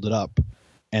was folded up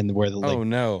and where the like, oh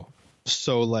no,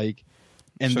 so like,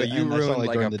 and so the, you and ruined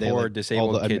like a day, poor like,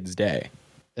 disabled kid's day.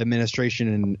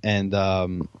 Administration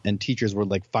and teachers would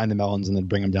like find the melons and then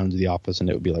bring them down to the office, and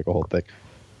it would be like a whole thing.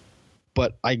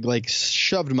 But I like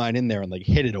shoved mine in there and like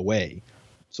hid it away.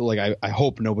 So like I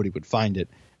hope nobody would find it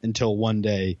until one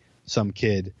day some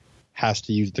kid has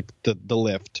to use the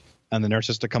lift, and the nurse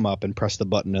has to come up and press the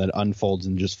button, and it unfolds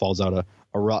and just falls out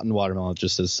a rotten watermelon that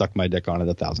just says "suck my dick" on it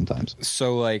 1,000 times.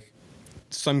 So like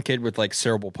some kid with like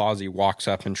cerebral palsy walks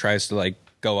up and tries to like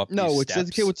go up. No, it's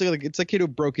a kid who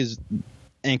broke his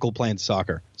ankle playing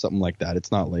soccer, something like that.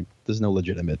 It's not like there's no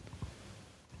legitimate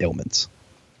ailments.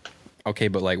 Okay,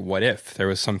 but like, what if there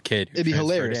was some kid who it'd be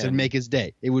hilarious. It'd make his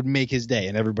day. It would make his day,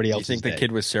 and everybody else's. You think the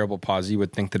kid with cerebral palsy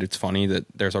would think that it's funny that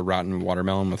there's a rotten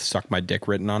watermelon with "suck my dick"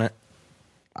 written on it?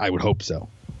 I would hope so.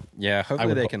 Yeah,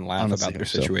 hopefully they can laugh about their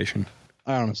situation.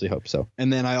 I honestly hope so.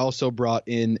 And then I also brought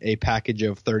in a package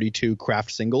of 32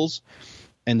 craft singles,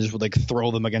 and just would like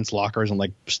throw them against lockers and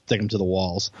like stick them to the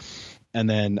walls. And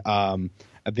then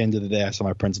at the end of the day, I saw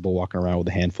my principal walking around with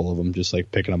a handful of them, just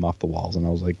like picking them off the walls, and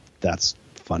I was like, "That's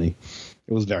funny."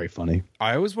 It was very funny.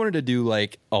 I always wanted to do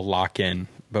like a lock-in,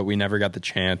 but we never got the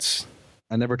chance.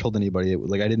 I never told anybody. I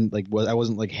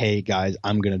wasn't like, "Hey guys,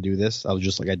 I'm gonna do this." I was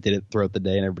just like, I did it throughout the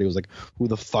day, and everybody was like, "Who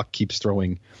the fuck keeps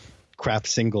throwing craft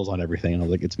singles on everything. And I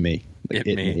was like, it's me. Like,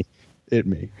 it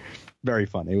me. Very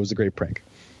funny. It was a great prank.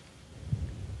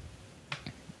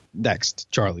 Next,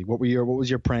 Charlie, what was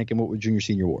your prank and what were junior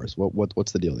senior wars?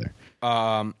 What's the deal there?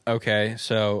 Okay,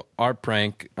 so our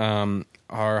prank,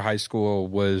 our high school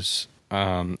was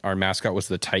our mascot was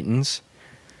the Titans,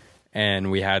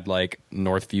 and we had like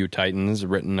Northview Titans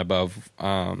written above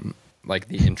like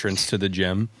the entrance to the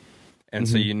gym. And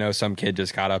so, some kid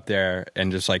just got up there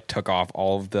and just like took off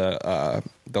all of the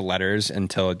letters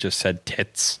until it just said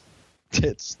tits.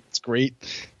 Tits. It's great.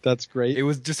 That's great. It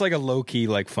was just like a low key,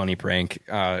 like funny prank.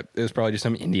 It was probably just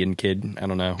some Indian kid. I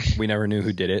don't know. We never knew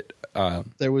who did it.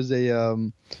 There was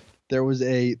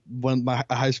a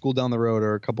high school down the road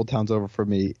or a couple towns over from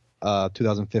me.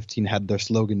 2015 had their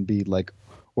slogan be like,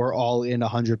 "We're all in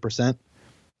 100%"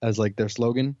 as like their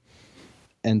slogan.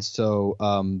 And so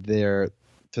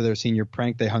for their senior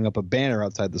prank, they hung up a banner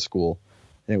outside the school,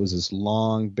 and it was this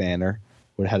long banner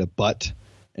that had a butt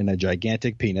and a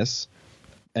gigantic penis.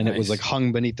 And It was like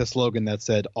hung beneath the slogan that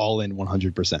said "all in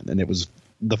 100%," and it was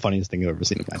the funniest thing I've ever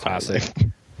seen in my classic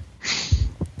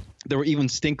life. There were even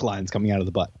stink lines coming out of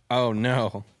the butt. Oh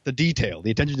no! The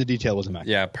attention to detail was immaculate.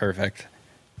 Yeah, perfect.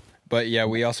 But yeah,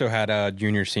 we also had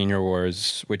junior senior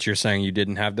wars, which you're saying you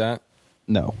didn't have that?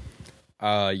 No.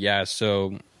 Yeah.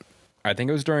 So I think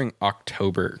it was during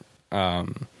October.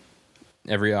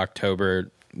 Every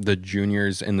October, the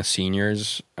juniors and the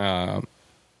seniors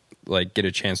like get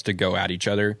a chance to go at each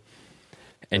other,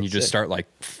 and you just start like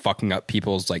fucking up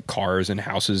people's like cars and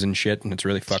houses and shit, and it's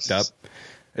really fucked up.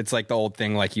 It's like the old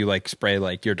thing, like you like spray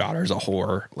like your daughter's a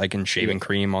whore, like in shaving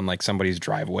cream on like somebody's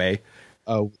driveway.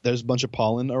 Oh, there's a bunch of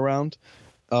pollen around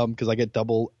because I get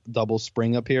double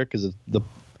spring up here because the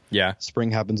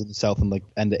spring happens in the south in like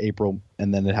end of April,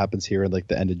 and then it happens here at like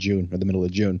the end of June or the middle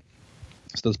of June.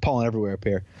 So there's pollen everywhere up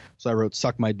here. So I wrote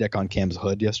 "suck my dick" on Cam's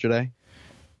hood yesterday.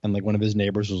 And like one of his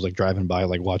neighbors was like driving by,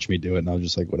 like watch me do it, and I was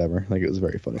just like, whatever. Like it was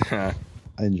very funny. I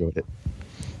enjoyed it.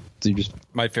 So you just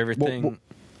my favorite thing.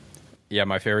 Yeah,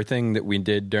 my favorite thing that we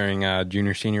did during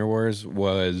junior senior wars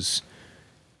was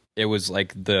it was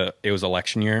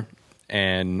election year,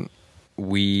 and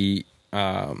we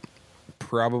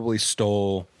probably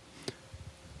stole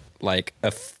like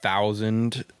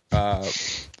 1,000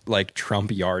 like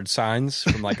Trump yard signs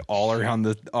from like all around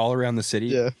the city.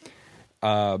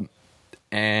 Yeah.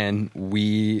 And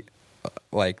we,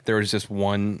 like, there was just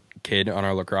one kid on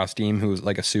our lacrosse team who was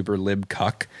like a super lib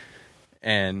cuck.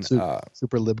 And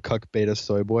super lib cuck beta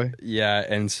soy boy. Yeah.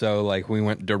 And so, like, we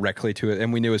went directly to it,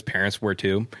 and we knew his parents were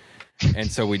too.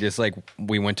 And so we just, like,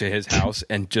 we went to his house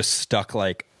and just stuck,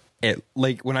 like,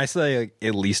 when I say like,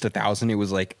 at least 1,000, it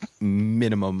was like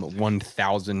minimum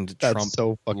 1,000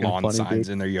 Trump lawn signs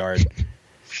in their yard.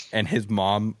 And his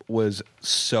mom was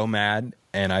so mad,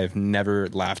 and I've never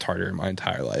laughed harder in my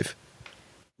entire life.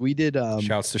 We did.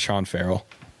 Shouts to Sean Farrell.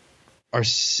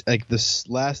 This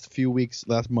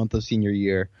last month of senior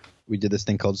year, we did this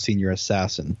thing called Senior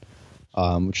Assassin,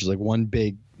 which is like one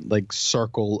big like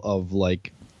circle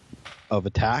of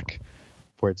attack,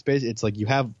 where it's like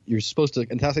you're supposed to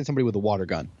assassinate somebody with a water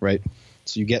gun, right?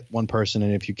 So you get one person,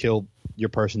 and if you kill your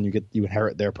person, you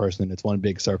inherit their person. It's one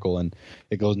big circle, and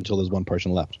it goes until there's one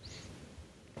person left.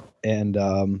 And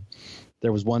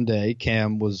there was one day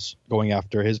Cam was going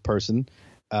after his person,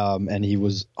 and he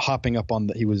was hopping up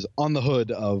he was on the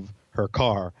hood of her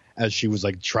car as she was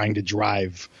like trying to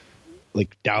drive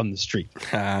like down the street.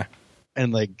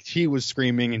 And like he was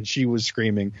screaming and she was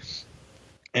screaming,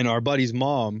 and our buddy's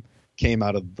mom came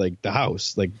out of like the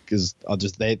house, like because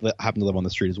they happen to live on the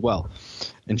street as well,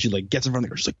 and she like gets in front of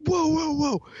the car. She's like,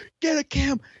 whoa, get it,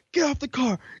 Cam, get off the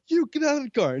car, you get out of the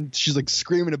car. And she's like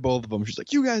screaming at both of them. She's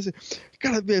like, you guys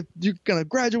you're gonna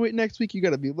graduate next week, you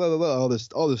gotta be blah blah blah,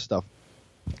 all this stuff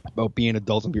about being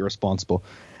adults and be responsible.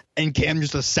 And Cam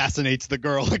just assassinates the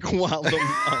girl like while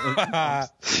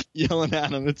yelling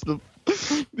at him. It's the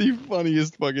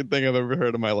funniest fucking thing I've ever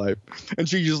heard in my life. And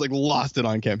she just like lost it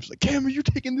on Cam. She's like, Cam, are you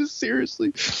taking this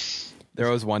seriously? There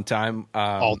was one time,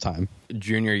 all time,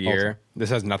 junior year. This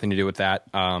has nothing to do with that.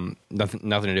 Nothing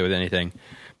to do with anything.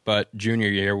 But junior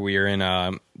year, we were in.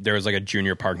 There was like a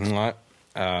junior parking lot.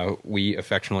 We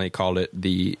affectionately called it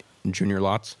the junior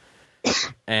lots.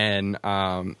 And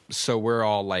so we're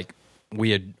all like,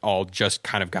 we had all just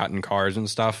kind of gotten cars and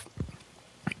stuff.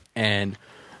 And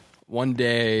one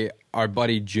day, our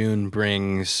buddy June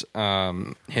brings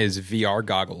his VR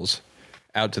goggles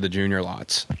out to the junior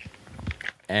lots.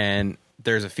 And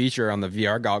there's a feature on the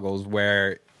VR goggles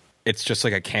where it's just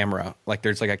like a camera. Like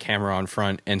there's like a camera on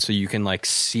front. And so you can like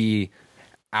see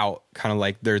out, kind of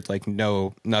like there's like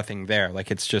nothing there.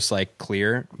 Like it's just like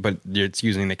clear, but it's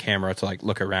using the camera to like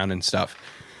look around and stuff.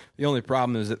 The only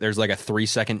problem is that there's like a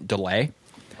 3-second delay.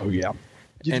 Oh yeah.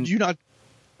 Did you not?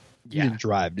 You didn't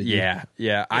drive, did you?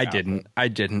 Yeah. I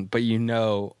didn't. But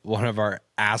one of our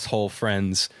asshole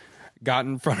friends got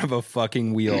in front of a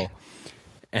fucking wheel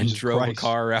and Jesus drove Christ. a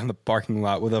car around the parking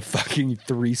lot with a fucking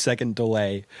 3-second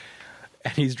delay.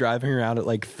 And he's driving around at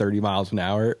like 30 miles an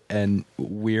hour, and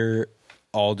we're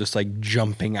all just like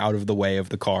jumping out of the way of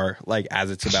the car, like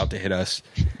as it's about to hit us.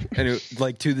 And it,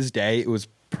 like to this day, it was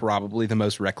probably the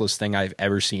most reckless thing I've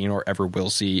ever seen or ever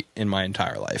will see in my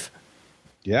entire life.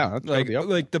 Yeah. That's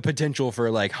Like the potential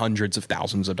for like hundreds of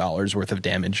thousands of dollars worth of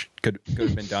damage could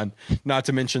have been done. Not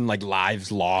to mention like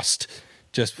lives lost.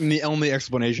 Just And the only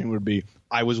explanation would be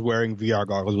I was wearing VR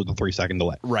goggles with a 3-second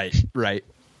delay. right.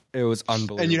 It was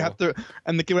unbelievable. And you'd have to,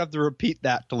 and the kid would have to repeat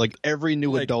that to like every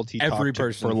new Like, adult he every talked to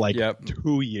person. for like Yep.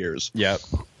 2 years. Yep.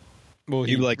 Well,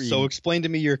 He'd be like, so explain to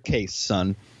me your case,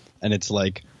 son. And it's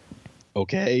like,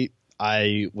 okay,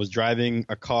 I was driving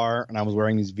a car and I was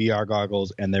wearing these VR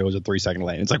goggles and there was a 3-second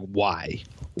delay. And it's like, why?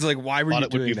 it's like, why were Thought you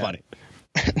it would doing be that?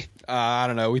 funny. I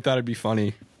don't know. We thought it'd be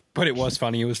funny, but it was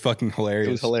funny. It was fucking hilarious.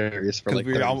 It was hilarious for like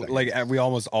 30 seconds. we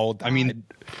almost all died. I mean,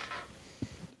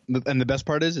 and the best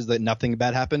part is that nothing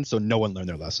bad happened, so no one learned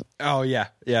their lesson. oh yeah.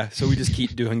 So we just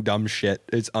keep doing dumb shit.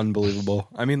 It's unbelievable.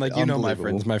 I mean, like, my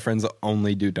friends. My friends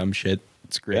only do dumb shit.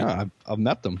 It's great. Yeah, I've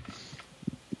met them.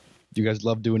 You guys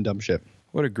love doing dumb shit.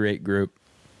 What a great group.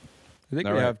 I think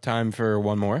All we right. have time for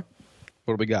one more.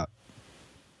 What do we got?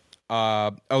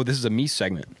 This is a me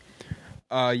segment.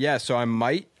 So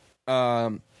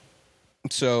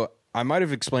I might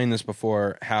have explained this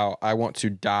before, how I want to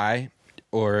die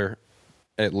or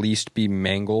at least be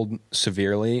mangled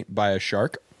severely by a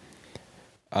shark.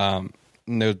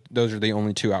 Those are the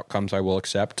only two outcomes I will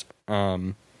accept.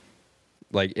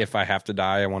 Like if I have to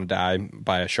die, I want to die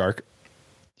by a shark.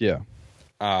 Yeah.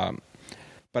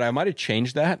 But I might have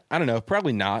changed that. I don't know.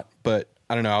 Probably not. But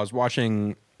I don't know. I was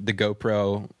watching the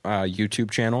GoPro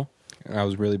YouTube channel, and I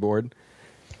was really bored.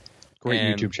 Great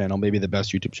And- YouTube channel. Maybe the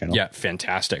best YouTube channel. Yeah,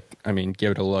 fantastic. I mean,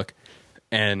 give it a look.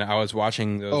 And I was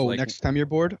watching those. Oh, like, next time you're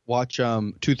bored, watch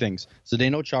two things: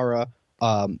 Zdeno Chara,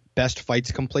 best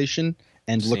fights completion,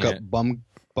 and look Seen up it.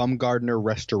 Bumgardner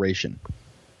restoration.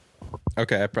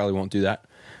 Okay, I probably won't do that.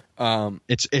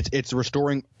 It's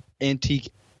restoring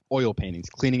antique oil paintings,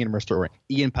 cleaning and restoring.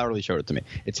 Ian Powderly showed it to me.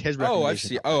 It's his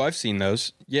recommendation. I've seen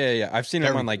those. Yeah. I've seen them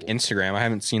Very on like cool. Instagram. I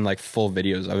haven't seen like full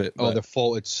videos of it. Oh, but the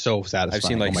full. It's so satisfying. I've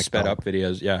seen like Oh my sped God. up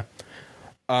videos. Yeah.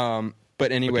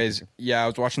 But anyways, I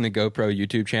was watching the GoPro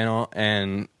YouTube channel,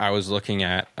 and I was looking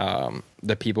at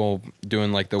the people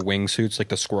doing like the wingsuits, like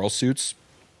the squirrel suits,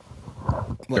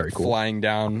 like, Very cool. flying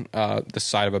down the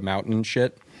side of a mountain and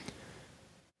shit.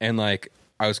 And like,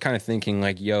 I was kind of thinking,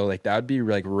 like, yo, like that would be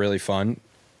like really fun.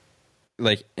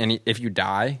 Like, and if you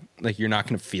die, like you're not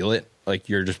gonna feel it. Like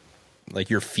you're just like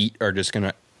your feet are just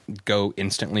gonna go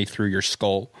instantly through your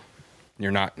skull.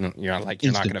 You're not Instant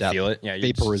gonna death. feel it. Yeah, you're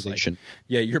just, Vaporization.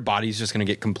 like, your body's just gonna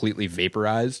get completely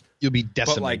vaporized. You'll be But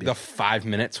decimated. like the 5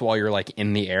 minutes while you're like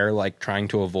in the air, like trying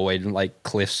to avoid like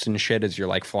cliffs and shit as you're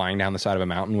like flying down the side of a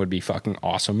mountain would be fucking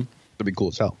awesome. It'd be cool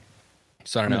as hell.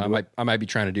 So I don't know. I might be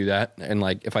trying to do that, and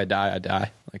like if I die, I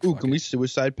die. Like, Ooh, fuck can it. we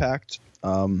suicide pact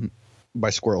by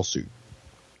Squirrel Suit?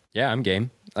 Yeah, I'm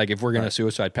game. Like if we're gonna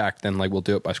suicide pact, then like we'll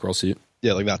do it by squirrel suit.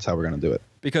 Yeah, like that's how we're gonna do it.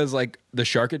 Because like the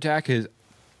shark attack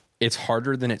it's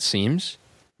harder than it seems.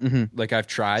 Mm-hmm. Like I've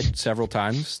tried several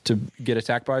times to get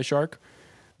attacked by a shark.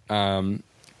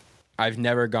 I've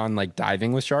never gone like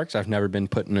diving with sharks. I've never been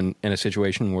put in a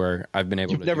situation where I've been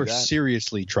able You've to never do that.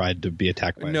 seriously tried to be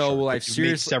attacked by a No, shark. well, but I've you've made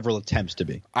seriously- several attempts to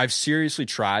be. I've seriously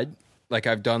tried. Like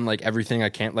I've done like everything I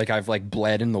can. Like I've like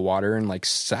bled in the water and like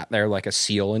sat there like a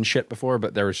seal and shit before,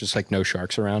 but there was just like no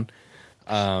sharks around.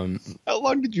 How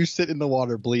long did you sit in the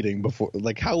water bleeding before?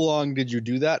 Like, how long did you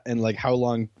do that? And like, how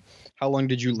long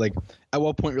did you like? At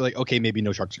what point you're like, okay, maybe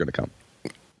no sharks are gonna come?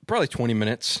 Probably 20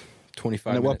 minutes,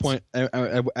 25 And at minutes. what point?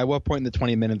 At what point in the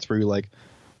 20 minutes were you like,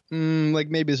 like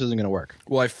maybe this isn't gonna work?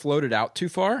 Well, I floated out too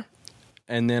far,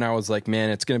 and then I was like,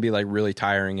 man, it's gonna be like really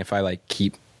tiring if I like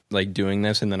keep like doing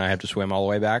this, and then I have to swim all the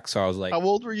way back. So I was like, How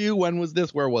old were you? When was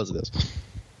this? Where was this?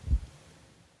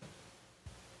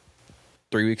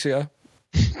 3 weeks ago.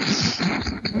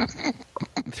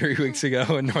 3 weeks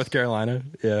ago in North Carolina.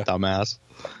 Yeah. Dumbass.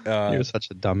 You're such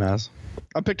a dumbass.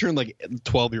 I'm picturing like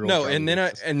 12-year-old. No, and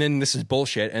then this is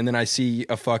bullshit. And then I see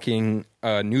a fucking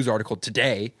news article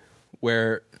today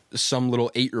where some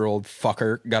little 8-year-old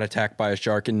fucker got attacked by a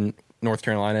shark in North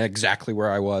Carolina, exactly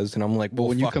where I was, and I'm like, well,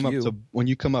 when you fuck come you. when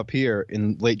you come up here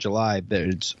in late July,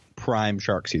 there's prime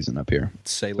shark season up here,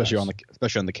 Say especially less.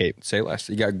 especially on the Cape. Say less.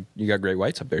 You got great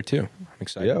whites up there too. I'm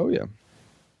excited. Yeah, oh yeah.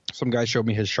 Some guy showed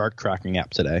me his shark tracking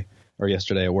app today or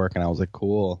yesterday at work, and I was like,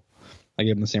 cool. I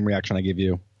gave him the same reaction I gave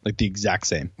you, like the exact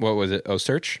same. What was it? Oh,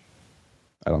 search?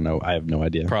 I don't know. I have no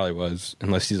idea. Probably was,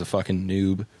 unless he's a fucking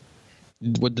noob.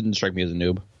 What didn't strike me as a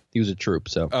noob? He was a troop,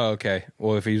 so Oh, okay.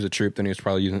 Well, if he was a troop, then he was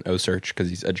probably using O search because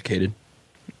he's educated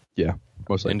yeah,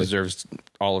 most and likely. deserves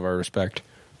all of our respect.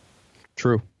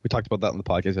 True. We talked about that on the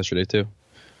podcast yesterday too.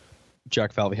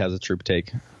 Jack Falvey has a troop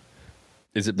take.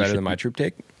 Is it better than my troop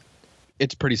take?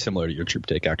 It's pretty similar to your troop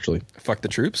take, actually. Fuck the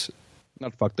troops?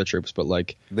 Not fuck the troops, but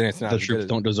like Then it's not the as troops good.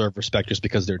 don't deserve respect just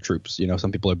because they're troops. You know,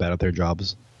 some people are bad at their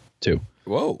jobs too.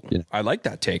 Whoa. Yeah. I like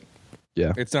that take.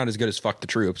 Yeah, It's not as good as fuck the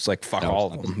troops, like fuck No,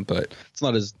 all it's of them, but it's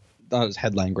not as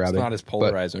headline it's grabbing. not as but-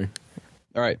 polarizing.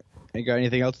 all right, you got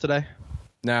anything else today?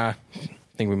 Nah, I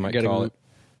think we might call it.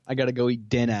 I gotta go eat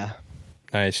dinner.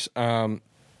 Nice.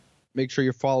 Make sure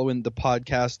you're following the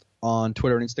podcast on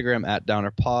Twitter and Instagram at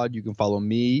DownerPod. You can follow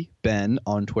me, Ben,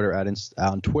 on Twitter at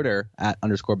 @_Ben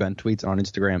tweets, and on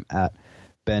Instagram at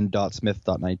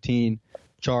ben.smith.19.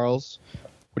 Charles,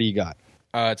 what do you got?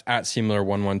 It's at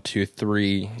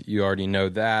Seamler1123. You already know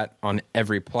that on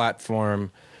every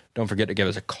platform. Don't forget to give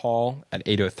us a call at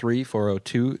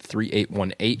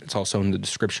 803-402-3818. It's also in the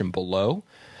description below.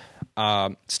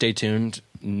 Stay tuned.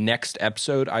 Next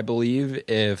episode, I believe,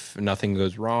 if nothing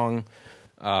goes wrong,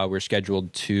 we're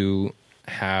scheduled to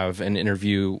have an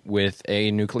interview with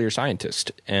a nuclear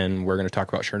scientist, and we're going to talk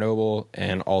about Chernobyl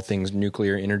and all things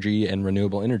nuclear energy and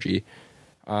renewable energy.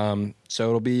 So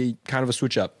it'll be kind of a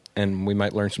switch up, and we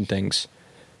might learn some things.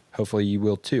 Hopefully you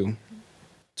will too.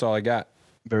 That's all I got.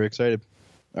 Very excited.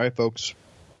 All right, folks.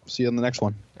 See you on the next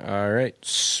one. All right.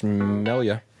 Smell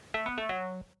ya.